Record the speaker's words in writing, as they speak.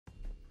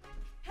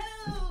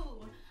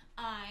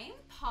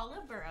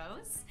Paula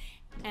Burrows,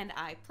 and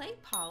I play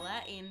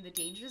Paula in The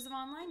Dangers of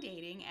Online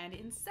Dating and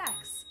in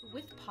Sex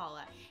with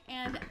Paula.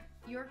 And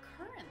you're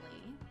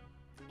currently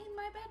in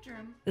my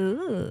bedroom.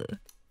 Ooh.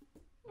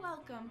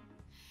 Welcome.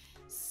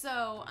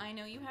 So, I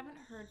know you haven't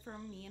heard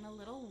from me in a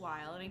little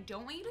while, and I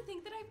don't want you to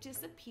think that I've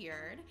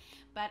disappeared,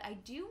 but I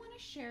do want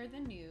to share the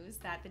news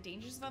that The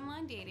Dangers of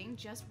Online Dating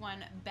just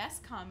won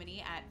Best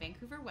Comedy at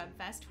Vancouver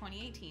WebFest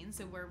 2018,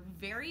 so we're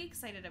very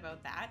excited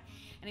about that.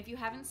 And if you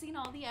haven't seen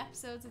all the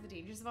episodes of The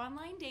Dangers of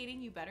Online Dating,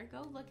 you better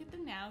go look at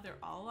them now. They're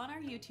all on our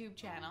YouTube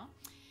channel.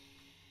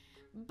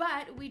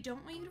 But we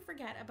don't want you to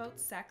forget about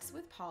Sex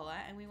with Paula,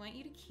 and we want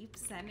you to keep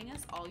sending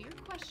us all your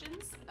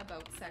questions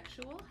about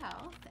sexual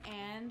health,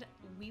 and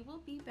we will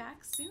be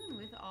back soon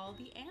with all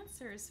the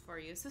answers for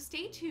you. So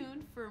stay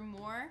tuned for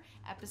more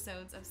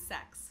episodes of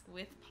Sex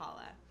with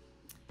Paula.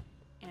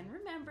 And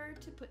remember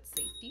to put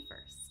safety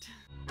first.